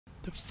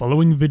The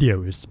following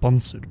video is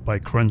sponsored by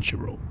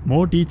Crunchyroll.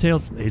 More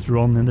details later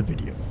on in the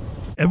video.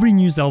 Every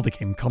new Zelda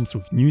game comes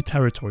with new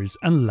territories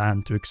and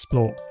land to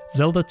explore.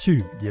 Zelda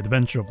 2, The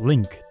Adventure of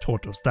Link,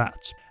 taught us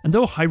that. And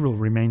though Hyrule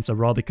remains a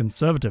rather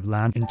conservative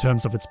land in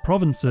terms of its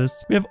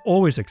provinces, we have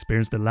always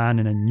experienced the land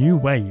in a new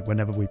way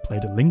whenever we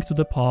played A Link to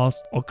the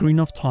Past,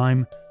 Ocarina of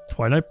Time,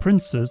 Twilight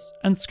Princess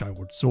and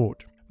Skyward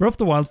Sword. Breath of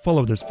the Wild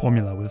followed this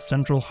formula, with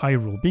central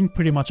Hyrule being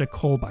pretty much a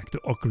callback to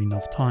Ocarina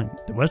of Time,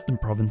 the western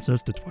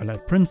provinces to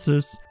Twilight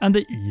Princess, and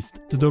the east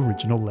to the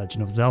original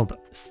Legend of Zelda.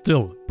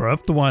 Still,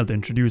 Breath of the Wild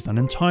introduced an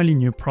entirely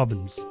new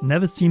province,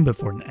 never seen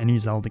before in any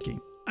Zelda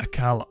game,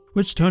 Akala,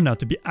 which turned out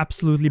to be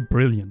absolutely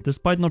brilliant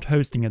despite not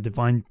hosting a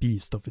divine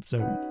beast of its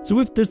own. So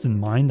with this in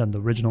mind and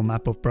the original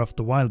map of Breath of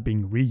the Wild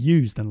being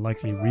reused and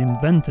likely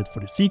reinvented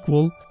for the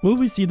sequel, will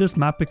we see this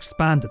map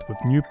expanded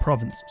with new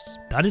provinces?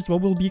 That is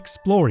what we'll be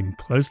exploring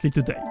closely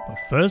today. But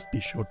first, be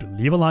sure to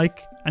leave a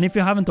like, and if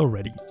you haven't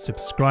already,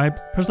 subscribe,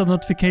 press that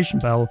notification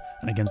bell,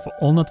 and again for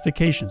all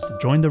notifications to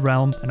join the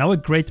realm and our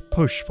great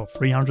push for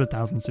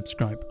 300,000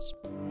 subscribers.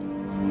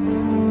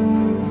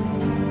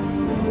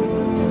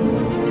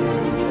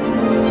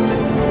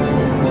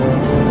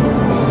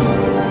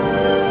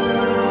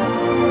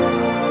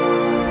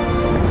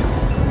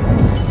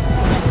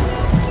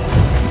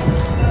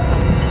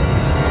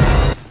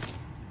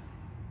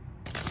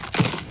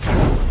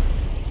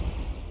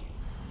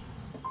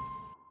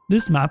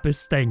 This map is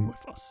staying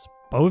with us,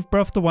 but with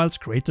Breath of the Wild's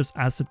greatest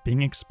asset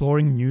being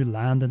exploring new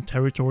land and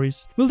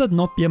territories, will that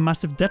not be a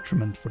massive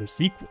detriment for the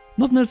sequel?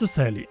 Not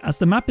necessarily, as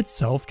the map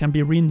itself can be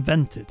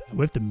reinvented, and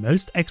with the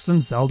most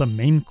excellent Zelda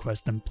main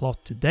quest and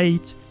plot to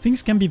date,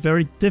 things can be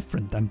very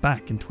different than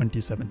back in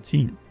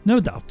 2017. No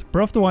doubt,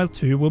 Breath of the Wild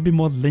 2 will be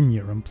more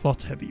linear and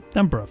plot heavy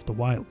than Breath of the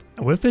Wild,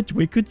 and with it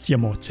we could see a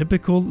more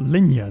typical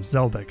linear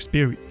Zelda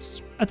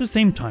experience. At the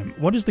same time,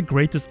 what is the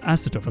greatest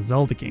asset of a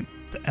Zelda game?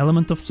 The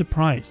element of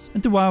surprise,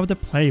 and to wow the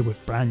player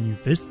with brand new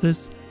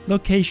vistas,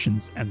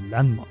 locations and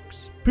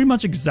landmarks. Pretty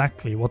much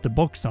exactly what the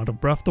box art of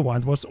Breath of the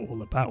Wild was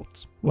all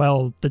about.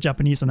 Well, the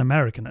Japanese and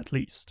American at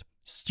least.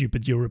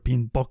 Stupid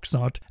European box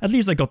art, at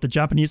least I got the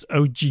Japanese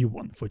OG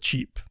one for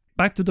cheap.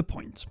 Back to the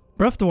point.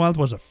 Breath of the Wild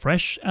was a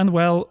fresh and,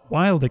 well,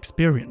 wild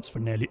experience for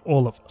nearly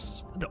all of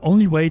us. The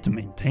only way to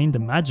maintain the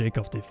magic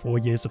of the 4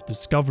 years of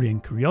discovery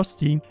and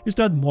curiosity is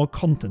to add more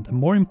content and,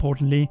 more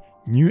importantly,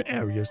 new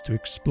areas to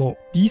explore.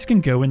 These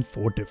can go in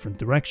 4 different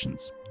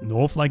directions.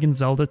 North like in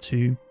Zelda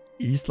 2,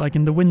 east like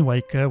in the Wind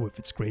Waker with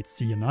its great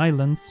sea and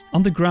islands,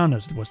 underground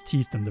as it was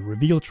teased in the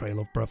reveal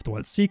trailer of Breath of the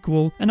Wild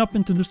sequel, and up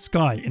into the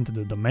sky into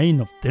the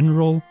domain of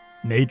Dinral,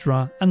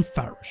 Naydra and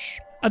Farosh.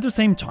 At the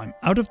same time,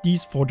 out of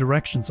these 4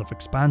 directions of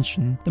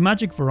expansion, the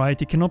magic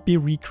variety cannot be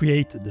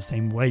recreated the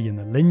same way in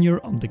a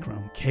linear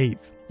underground cave.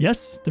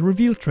 Yes, the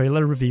reveal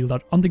trailer revealed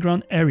that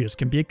underground areas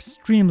can be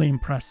extremely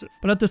impressive,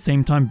 but at the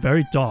same time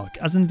very dark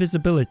as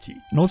invisibility,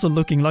 and also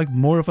looking like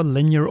more of a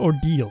linear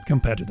ordeal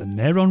compared to the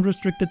near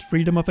unrestricted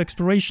freedom of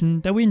exploration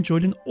that we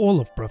enjoyed in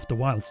all of Breath of the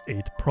Wild's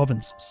 8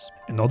 provinces.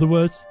 In other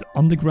words, the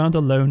underground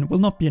alone will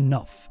not be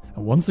enough,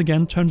 and once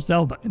again turn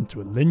Zelda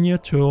into a linear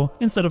tour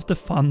instead of the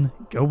fun,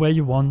 go where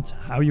you want,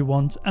 how you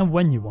want, and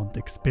when you want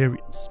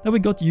experience that we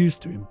got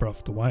used to in Breath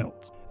of the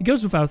Wild. It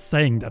goes without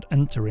saying that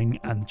entering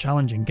and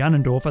challenging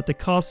Ganondorf at the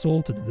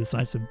castle to the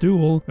decisive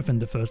duel within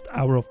the first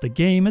hour of the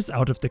game is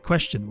out of the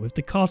question, with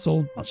the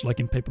castle, much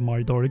like in Paper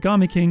Mario The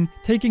Origami King,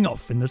 taking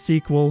off in the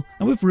sequel,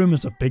 and with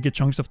rumors of bigger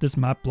chunks of this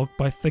map blocked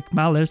by thick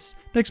malice,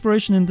 the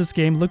exploration in this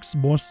game looks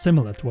more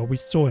similar to what we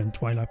saw in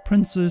Twilight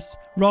Princess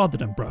rather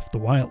than Breath of the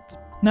Wild.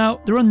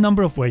 Now, there are a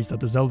number of ways that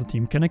the Zelda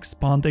team can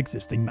expand the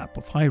existing map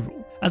of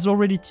Hyrule, as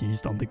already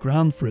teased on the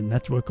ground through a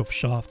network of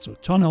shafts or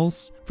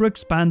tunnels, through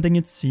expanding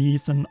its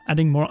seas and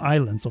adding more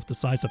islands of the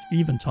size of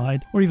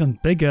Eventide, or even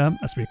bigger,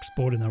 as we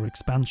explored in our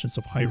Expansions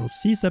of Hyrule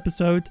Seas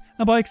episode,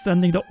 and by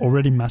extending the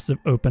already massive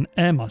open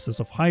air masses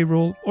of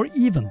Hyrule, or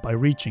even by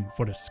reaching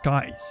for the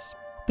skies.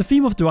 The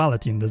theme of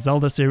duality in the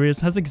Zelda series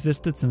has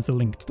existed since A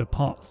Link to the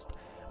Past,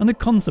 and the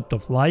concept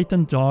of light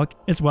and dark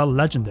is well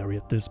legendary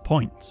at this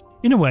point.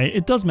 In a way,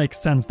 it does make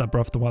sense that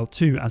Breath of the Wild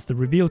 2, as the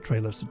reveal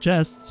trailer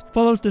suggests,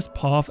 follows this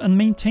path and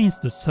maintains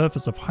the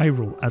surface of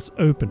Hyrule as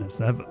open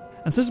as ever.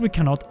 And since we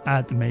cannot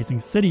add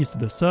amazing cities to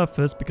the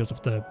surface because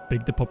of the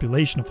big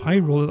depopulation of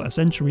Hyrule a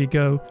century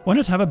ago, why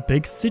not have a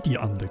big city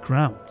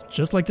underground?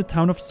 Just like the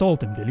town of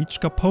Salt in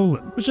Velichka,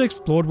 Poland, which I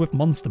explored with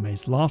Monster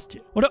Maze last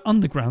year, or the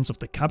undergrounds of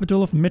the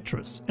capital of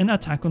Mitras in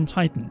Attack on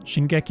Titan,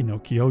 Shingeki no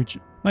Kyojin.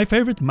 My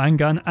favorite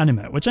manga and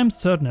anime, which I'm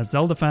certain as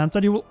Zelda fans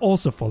that you will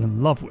also fall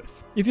in love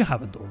with, if you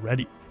haven't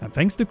already. And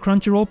thanks to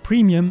Crunchyroll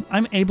Premium,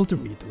 I'm able to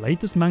read the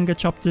latest manga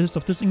chapters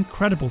of this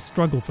incredible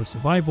struggle for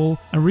survival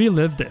and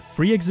relive the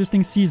 3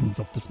 existing seasons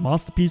of this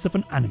masterpiece of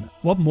an anime.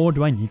 What more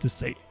do I need to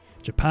say?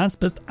 Japan's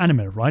best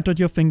anime right at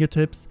your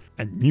fingertips,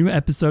 and new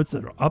episodes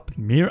that are up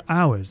mere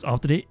hours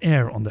after they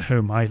air on the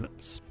home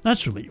islands.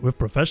 Naturally, with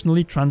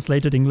professionally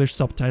translated English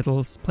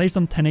subtitles, placed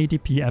on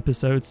 1080p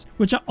episodes,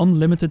 which are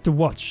unlimited to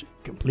watch,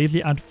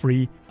 completely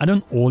ad-free, and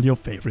on all your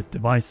favorite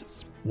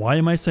devices. Why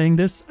am I saying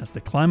this? As the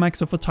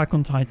climax of Attack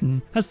on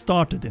Titan has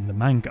started in the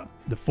manga.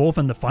 The 4th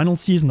and the final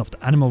season of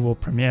the anime will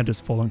premiere this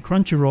fall on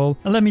Crunchyroll,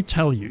 and let me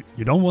tell you,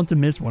 you don't want to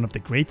miss one of the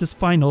greatest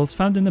finals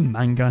found in the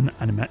manga and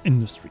anime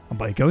industry. And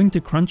by going to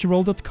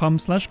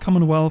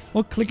crunchyroll.com/commonwealth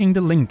or clicking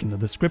the link in the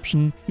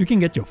description, you can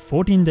get your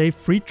 14-day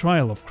free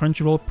trial of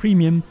Crunchyroll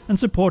Premium and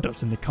support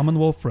us in the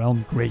Commonwealth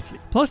realm greatly.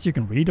 Plus you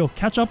can read or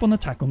catch up on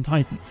Attack on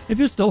Titan. If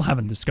you still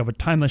haven't discovered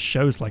timeless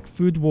shows like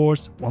Food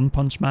Wars, One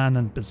Punch Man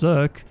and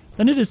Berserk,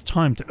 then it is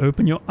time to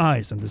open your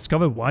eyes and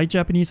discover why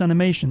Japanese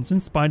animations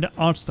inspired the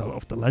art style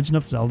of The Legend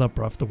of Zelda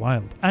Breath of the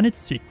Wild and its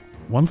sequel.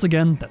 Once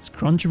again, that's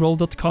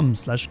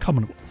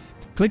crunchyroll.com/commonwealth.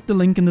 Click the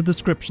link in the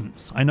description,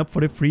 sign up for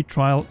the free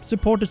trial,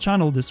 support the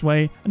channel this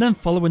way, and then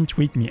follow and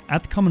tweet me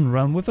at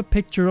CommonRealm with a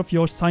picture of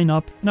your sign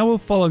up, and I will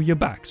follow you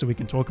back so we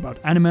can talk about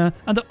anime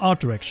and the art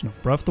direction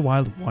of Breath of the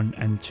Wild 1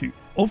 and 2.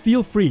 Or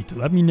feel free to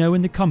let me know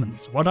in the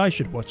comments what I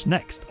should watch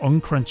next on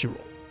Crunchyroll.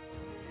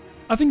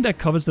 I think that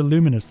covers the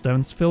Luminous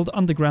Stones filled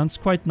undergrounds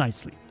quite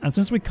nicely, and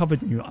since we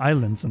covered new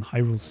islands and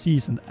Hyrule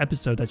Seas in the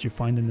episode that you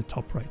find in the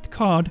top right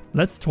card,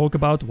 let's talk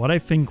about what I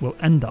think will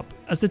end up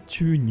as the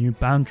 2 new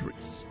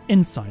boundaries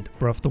inside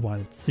Breath of the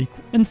Wild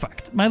sequel. In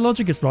fact, my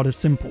logic is rather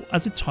simple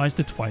as it ties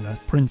to Twilight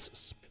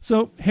Princess.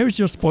 So here's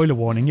your spoiler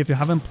warning if you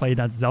haven't played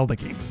that Zelda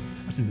game,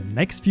 as in the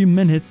next few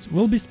minutes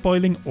we'll be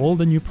spoiling all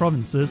the new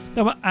provinces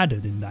that were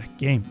added in that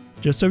game.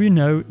 Just so you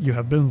know, you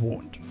have been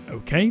warned,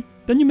 okay?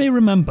 Then you may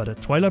remember that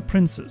Twilight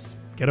Princess,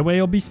 Get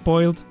Away or Be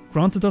Spoiled,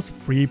 granted us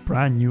 3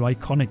 brand new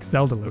iconic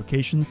Zelda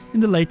locations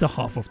in the later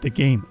half of the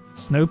game: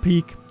 Snow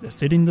Peak, the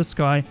City in the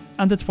Sky,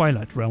 and the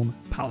Twilight Realm,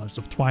 Palace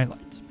of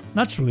Twilight.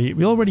 Naturally,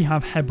 we already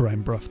have Hebra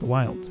in Breath of the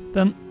Wild.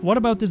 Then what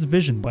about this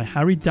vision by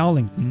Harry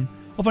Dowlington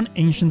of an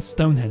ancient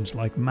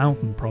Stonehenge-like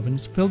mountain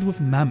province filled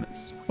with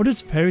mammoths, or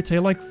this fairy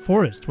tale-like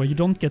forest where you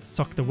don't get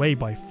sucked away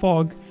by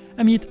fog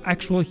and meet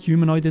actual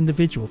humanoid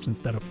individuals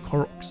instead of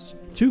Koroks?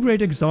 2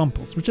 great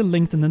examples which are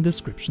linked in the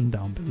description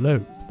down below,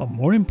 but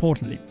more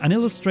importantly, an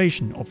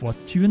illustration of what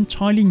 2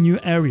 entirely new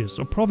areas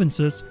or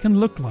provinces can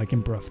look like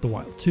in Breath of the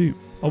Wild 2.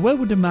 Or where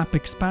would the map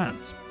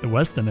expand? The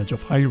western edge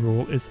of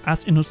Hyrule is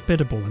as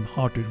inhospitable and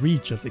hard to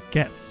reach as it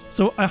gets,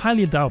 so I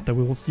highly doubt that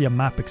we will see a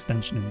map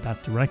extension in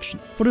that direction.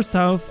 For the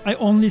south, I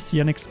only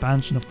see an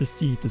expansion of the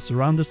sea to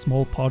surround a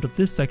small part of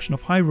this section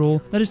of Hyrule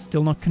that is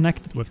still not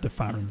connected with the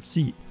Faron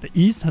Sea. The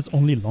east has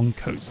only long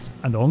coasts,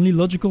 and the only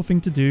logical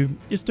thing to do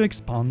is to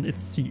expand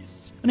its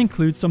seas and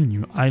include some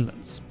new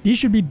islands. These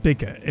should be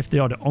bigger if they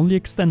are the only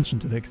extension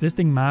to the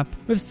existing map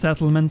with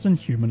settlements and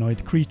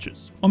humanoid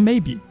creatures, or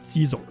maybe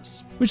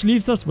Caesars. Which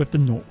leaves us with the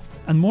north,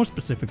 and more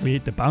specifically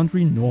the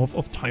boundary north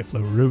of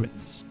Typhlo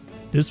Ruins.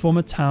 This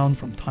former town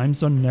from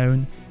times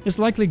unknown is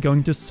likely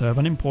going to serve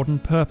an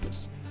important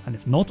purpose, and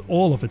if not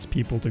all of its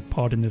people took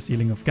part in the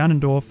sealing of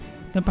Ganondorf,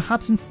 then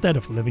perhaps instead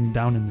of living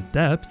down in the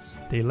depths,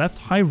 they left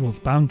Hyrule's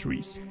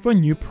boundaries for a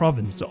new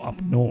province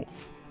up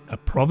north. A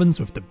province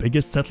with the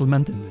biggest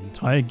settlement in the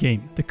entire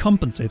game to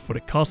compensate for the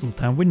castle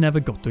town we never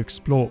got to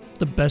explore,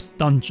 the best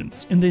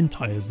dungeons in the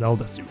entire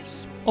Zelda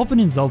series.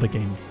 Often in Zelda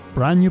games,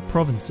 brand new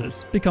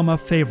provinces become our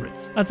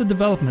favorites, as the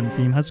development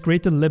team has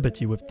greater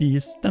liberty with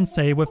these than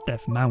say with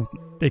Death Mountain.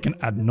 They can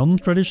add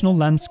non-traditional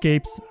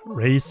landscapes,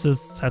 races,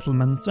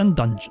 settlements and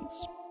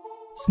dungeons.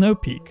 Snow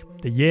Peak,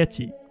 the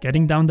Yeti,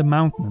 getting down the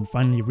mountain and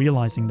finally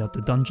realizing that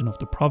the dungeon of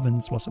the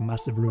province was a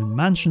massive ruined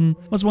mansion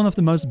was one of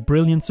the most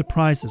brilliant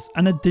surprises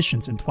and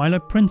additions in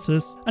Twilight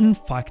Princess and in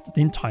fact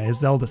the entire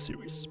Zelda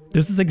series.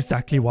 This is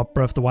exactly what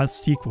Breath of the Wild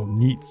sequel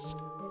needs.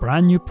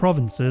 Brand new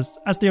provinces,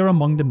 as they are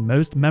among the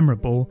most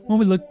memorable when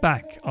we look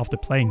back after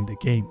playing the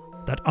game.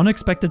 That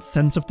unexpected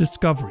sense of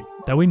discovery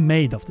that we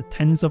made after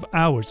tens of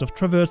hours of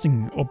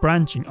traversing or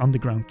branching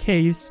underground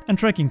caves and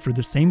trekking through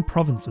the same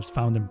provinces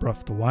found in Breath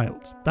of the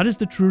Wild. That is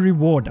the true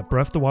reward that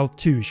Breath of the Wild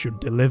 2 should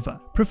deliver.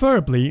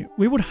 Preferably,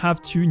 we would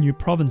have 2 new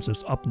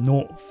provinces up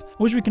north,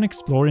 which we can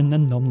explore in a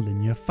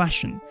non-linear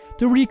fashion,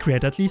 to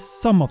recreate at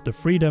least some of the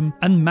freedom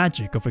and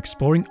magic of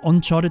exploring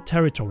uncharted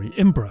territory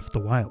in Breath of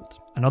the Wild.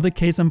 Another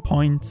case in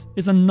point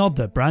is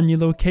another brand new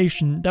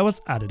location that was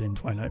added in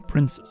Twilight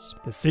Princess,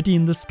 the City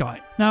in the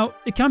Sky. Now,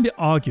 it can be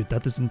argued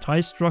that this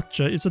entire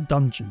structure is a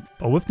dungeon,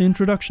 but with the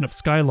introduction of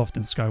Skyloft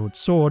and Skyward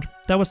Sword,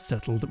 that was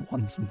settled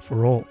once and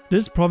for all.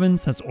 This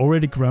province has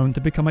already grown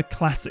to become a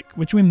classic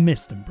which we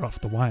missed in Breath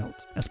of the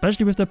Wild,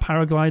 especially with the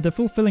paraglider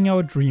fulfilling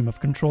our dream of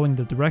controlling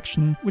the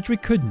direction which we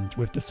couldn't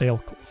with the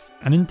sailcloth,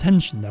 an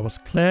intention that was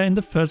clear in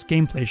the first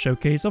gameplay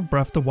showcase of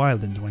Breath of the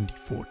Wild in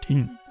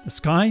 2014. The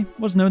sky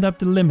was no doubt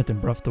the limit in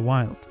Breath of the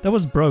Wild. That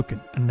was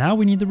broken, and now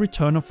we need the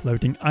return of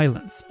floating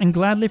islands, and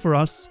gladly for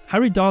us,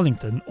 Harry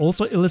Darlington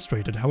also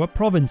illustrated how a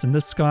province in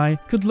the sky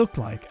could look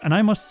like, and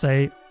I must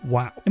say,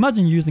 wow.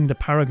 Imagine using the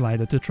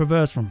paraglider to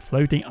traverse from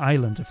floating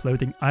island to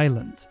floating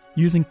island,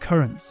 using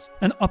currents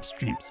and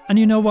upstreams. And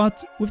you know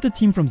what? With the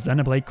team from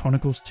Xenoblade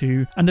Chronicles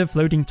 2 and their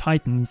floating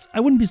titans,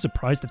 I wouldn't be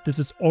surprised if this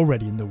is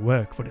already in the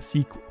work for the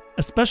sequel.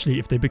 especially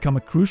if they become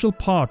a crucial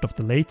part of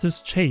the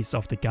latest chase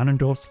after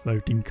Ganondorf's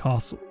floating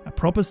castle. A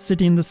proper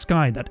city in the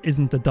sky that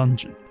isn't a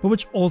dungeon, but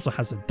which also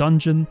has a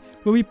dungeon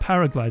where we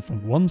paraglide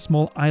from one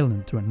small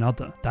island to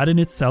another. That in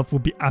itself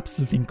would be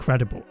absolutely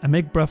incredible and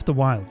make Breath of the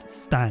Wild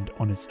stand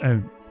on its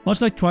own. Much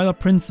like Twilight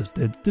Princess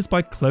did,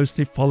 despite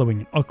closely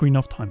following in Ocarina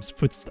of Time's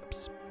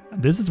footsteps.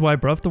 And this is why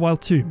Breath of the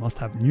Wild 2 must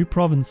have new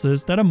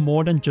provinces that are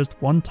more than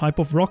just one type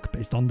of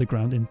rock-based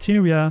underground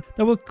interior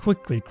that will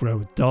quickly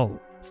grow dull.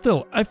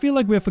 Still, I feel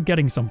like we're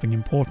forgetting something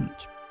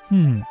important.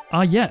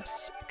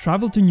 Yes,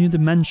 travel to new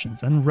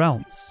dimensions and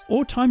realms,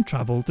 or time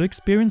travel to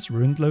experience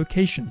ruined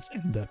locations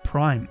in their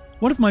prime.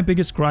 One of my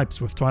biggest gripes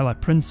with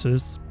Twilight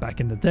Princess, back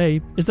in the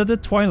day, is that the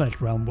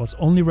Twilight Realm was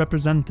only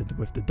represented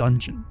with the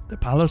dungeon, the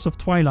Palace of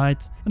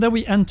Twilight, and that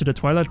we enter the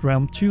Twilight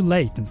Realm too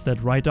late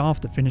instead right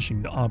after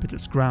finishing the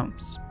Arbiter's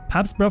grounds.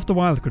 Perhaps Breath of the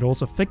Wild could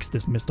also fix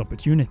this missed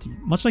opportunity,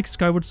 much like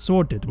Skyward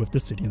Sword did with the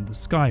City in the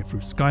Sky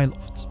through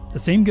Skyloft. The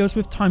same goes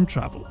with time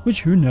travel,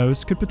 which who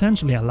knows could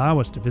potentially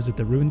allow us to visit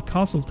the ruined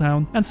castle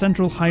town and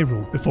central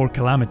Hyrule before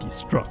Calamity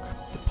struck.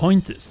 The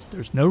point is,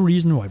 there's no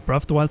reason why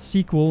Breath of the Wild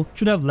sequel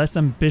should have less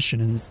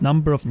ambition in its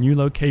number of new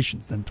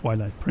locations than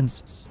Twilight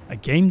Princess. A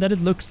game that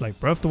it looks like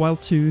Breath of the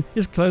Wild 2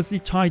 is closely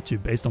tied to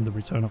based on the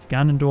return of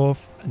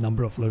Ganondorf, a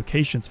number of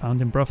locations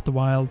found in Breath of the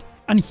Wild,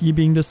 and he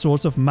being the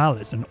source of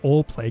malice and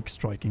all plague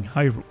striking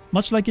Hyrule,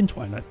 much like in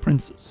Twilight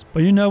Princess.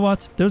 But you know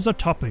what? Those are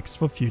topics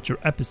for future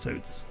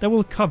episodes that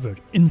we'll cover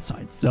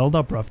inside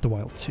Zelda Breath of the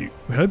Wild 2.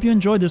 We hope you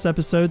enjoyed this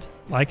episode,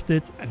 liked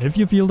it, and if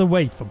you feel the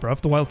wait for Breath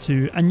of the Wild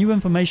 2 and new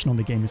information on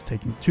the game is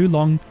taking too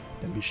long,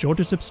 then be sure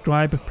to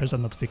subscribe, press that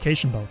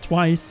notification bell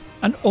twice,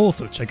 and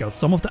also check out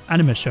some of the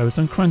anime shows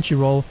on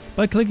Crunchyroll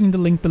by clicking the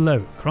link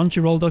below,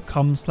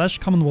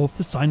 crunchyroll.com/commonwealth,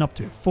 to sign up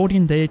to a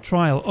 14-day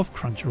trial of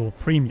Crunchyroll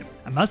Premium.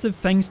 A massive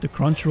thanks to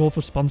Crunchyroll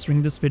for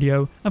sponsoring this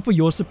video and for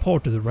your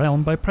support to the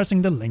realm by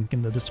pressing the link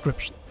in the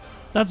description.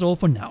 That's all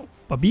for now,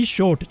 but be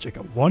sure to check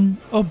out one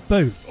or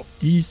both of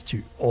these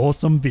two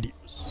awesome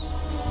videos.